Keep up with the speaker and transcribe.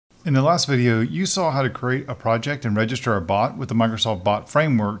In the last video, you saw how to create a project and register a bot with the Microsoft Bot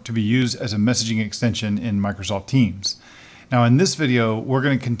Framework to be used as a messaging extension in Microsoft Teams. Now in this video, we're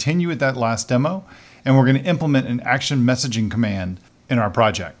going to continue with that last demo, and we're going to implement an action messaging command in our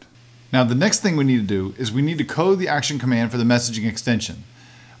project. Now the next thing we need to do is we need to code the action command for the messaging extension.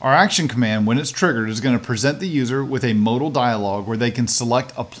 Our action command, when it's triggered, is going to present the user with a modal dialog where they can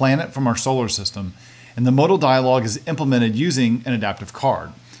select a planet from our solar system, and the modal dialog is implemented using an adaptive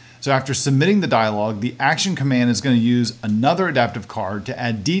card. So after submitting the dialog, the action command is going to use another adaptive card to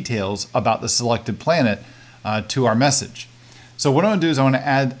add details about the selected planet to our message. So what I'm going to do is I want to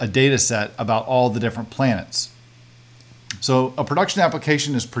add a data set about all the different planets. So a production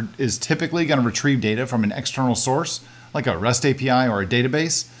application is typically going to retrieve data from an external source, like a REST API or a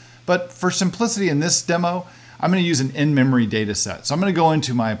database. But for simplicity in this demo, I'm going to use an in-memory data set. So I'm going to go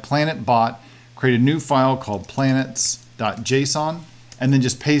into my planet bot, create a new file called planets.json, and then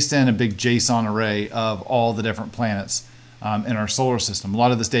just paste in a big JSON array of all the different planets in our solar system. A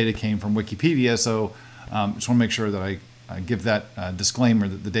lot of this data came from Wikipedia, so just want to make sure that I give that disclaimer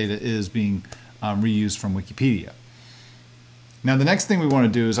that the data is being reused from Wikipedia. Now the next thing we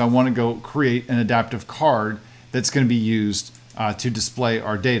want to do is I want to go create an adaptive card that's going to be used to display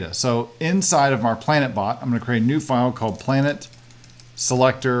our data. So inside of our planet bot, I'm going to create a new file called planet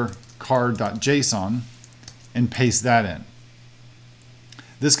selector card.json and paste that in.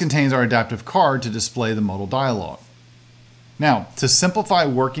 This contains our adaptive card to display the modal dialog. Now, to simplify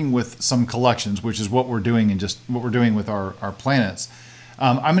working with some collections, which is what we're doing and just what we're doing with our planets,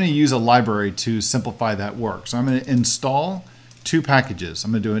 I'm going to use a library to simplify that work. So I'm going to install two packages. I'm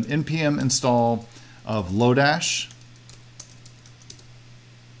going to do an npm install of Lodash,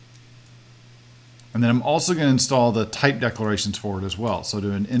 and then I'm also going to install the type declarations for it as well. So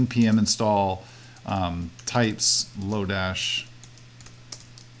do an npm install types Lodash.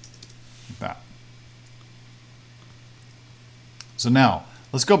 That. So now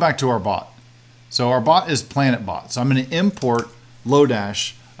let's go back to our bot. So our bot is planet bot. So I'm going to import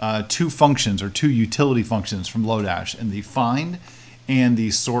Lodash, two functions or two utility functions from Lodash, and the find and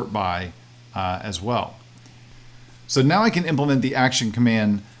the sort by as well. So now I can implement the action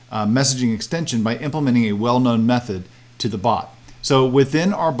command messaging extension by implementing a well-known method to the bot. So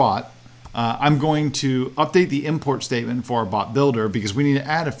within our bot, I'm going to update the import statement for our bot builder because we need to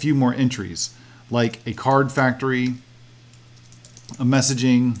add a few more entries like a card factory, a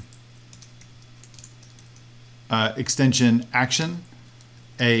messaging extension action,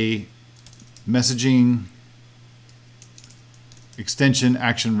 a messaging extension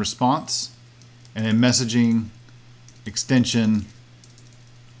action response, and a messaging extension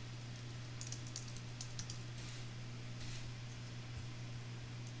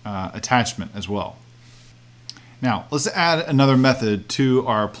attachment as well. Now let's add another method to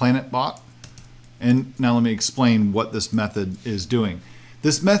our planet bot, and now let me explain what this method is doing.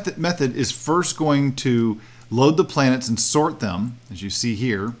 This method is first going to load the planets and sort them, as you see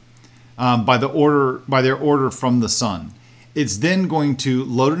here, by their order from the sun. It's then going to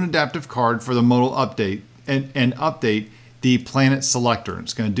load an adaptive card for the modal update and update the planet selector.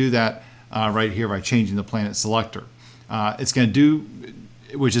 It's going to do that right here by changing the planet selector. It's going to do,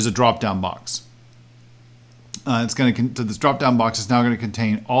 which is a drop-down box. So this drop-down box is now going to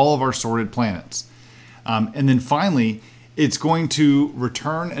contain all of our sorted planets. And then finally, it's going to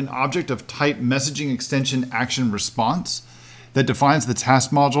return an object of type messaging extension action response that defines the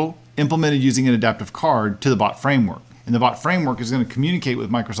task module implemented using an adaptive card to the bot framework. And the bot framework is going to communicate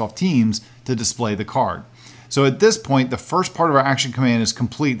with Microsoft Teams to display the card. So at this point, the first part of our action command is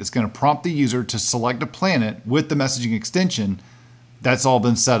complete. That's going to prompt the user to select a planet with the messaging extension. That's all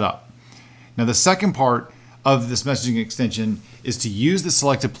been set up. Now the second part of this messaging extension is to use the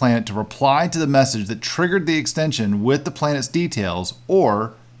selected planet to reply to the message that triggered the extension with the planet's details,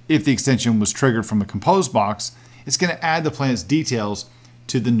 or if the extension was triggered from a compose box, it's going to add the planet's details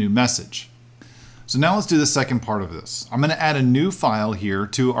to the new message. So now let's do the second part of this. I'm going to add a new file here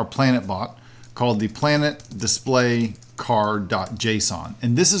to our planet bot called the planet display card.json,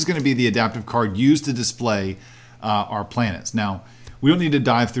 and this is going to be the adaptive card used to display our planets. Now we don't need to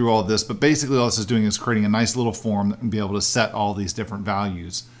dive through all of this, but basically all this is doing is creating a nice little form that can be able to set all these different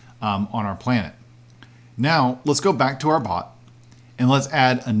values on our planet. Now let's go back to our bot and let's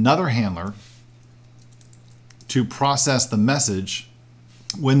add another handler to process the message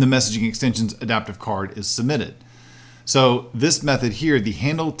when the messaging extension's adaptive card is submitted. So this method here, the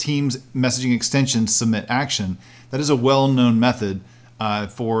handle Teams messaging extension submit action, that is a well-known method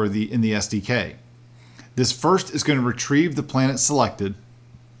in the SDK. This first is going to retrieve the planet selected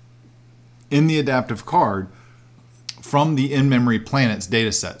in the adaptive card from the in-memory planets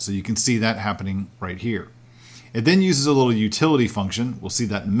data set. So you can see that happening right here. It then uses a little utility function, we'll see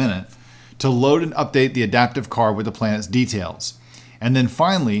that in a minute, to load and update the adaptive card with the planet's details. And then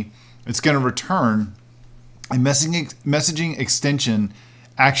finally, it's going to return a messaging extension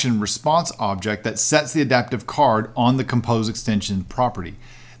action response object that sets the adaptive card on the compose extension property.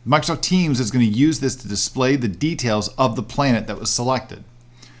 Microsoft Teams is going to use this to display the details of the planet that was selected.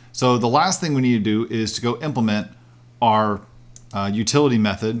 So the last thing we need to do is to go implement our utility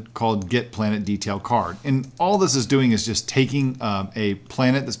method called getPlanetDetailCard. And all this is doing is just taking a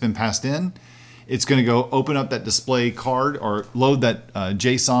planet that's been passed in. It's going to go open up that display card or load that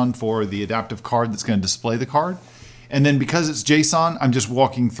JSON for the adaptive card that's going to display the card. And then because it's JSON, I'm just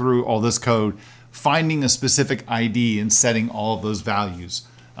walking through all this code, finding a specific ID and setting all of those values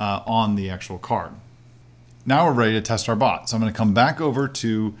on the actual card. Now we're ready to test our bot. So I'm going to come back over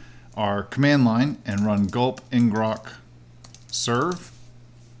to our command line and run gulp ngrok serve.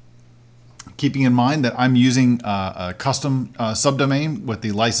 Keeping in mind that I'm using a custom subdomain with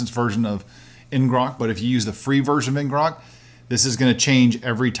the licensed version of ngrok, but if you use the free version of ngrok, this is going to change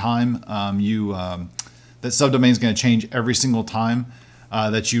every time that subdomain is going to change every single time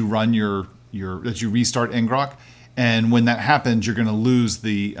that you run that you restart ngrok. And when that happens, you're going to lose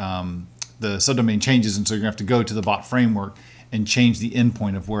the subdomain changes, and so you're going to have to go to the bot framework and change the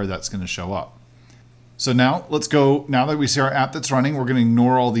endpoint of where that's going to show up. So now let's go, now that we see our app that's running, we're going to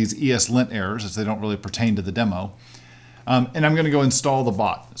ignore all these ESLint errors as they don't really pertain to the demo. And I'm going to go install the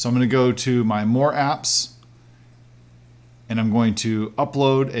bot. So I'm going to go to my More Apps, and I'm going to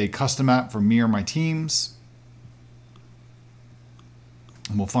upload a custom app for me or my teams.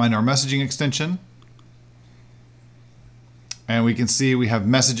 And we'll find our messaging extension. And we can see we have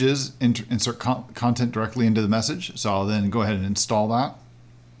messages, insert content directly into the message. So I'll then go ahead and install that.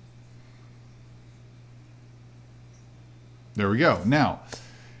 There we go. Now,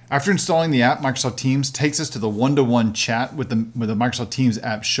 after installing the app, Microsoft Teams takes us to the one-to-one chat with the Microsoft Teams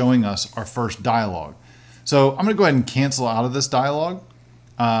app showing us our first dialogue. So I'm going to go ahead and cancel out of this dialogue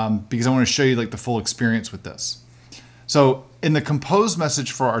because I want to show you like the full experience with this. So in the compose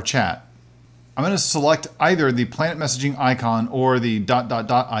message for our chat, I'm going to select either the planet messaging icon or the ...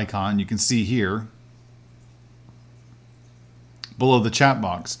 icon you can see here below the chat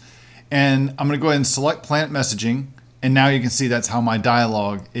box. And I'm going to go ahead and select planet messaging, and now you can see that's how my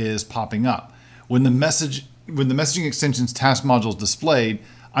dialogue is popping up. When the messaging extension's task module is displayed,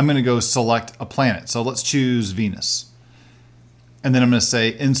 I'm going to go select a planet. So let's choose Venus. And then I'm going to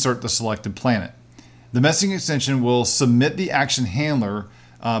say insert the selected planet. The messaging extension will submit the action handler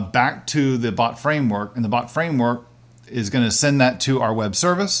back to the bot framework, and the bot framework is going to send that to our web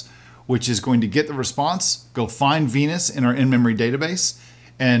service, which is going to get the response, go find Venus in our in-memory database,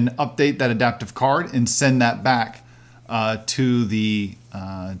 and update that adaptive card and send that back to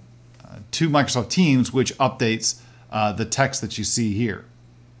Microsoft Teams, which updates the text that you see here.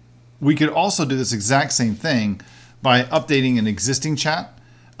 We could also do this exact same thing by updating an existing chat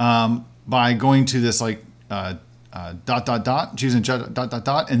by going to this like ... choosing ...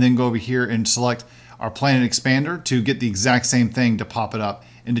 and then go over here and select our planet expander to get the exact same thing to pop it up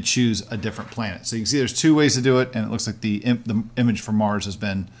and to choose a different planet. So you can see there's two ways to do it, and it looks like the image for Mars has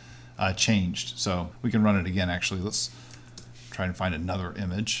been changed. So we can run it again. Actually, let's try and find another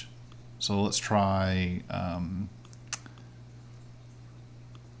image. So let's try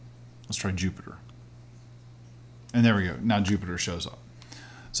Jupiter. And there we go. Now Jupiter shows up.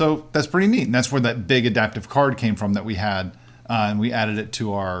 So that's pretty neat. And that's where that big adaptive card came from that we had, and we added it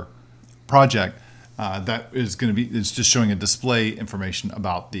to our project. That is going to be, it's just showing a display information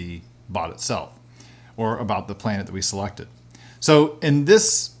about the bot itself or about the planet that we selected. So in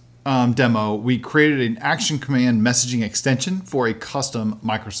this demo, we created an action command messaging extension for a custom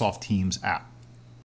Microsoft Teams app.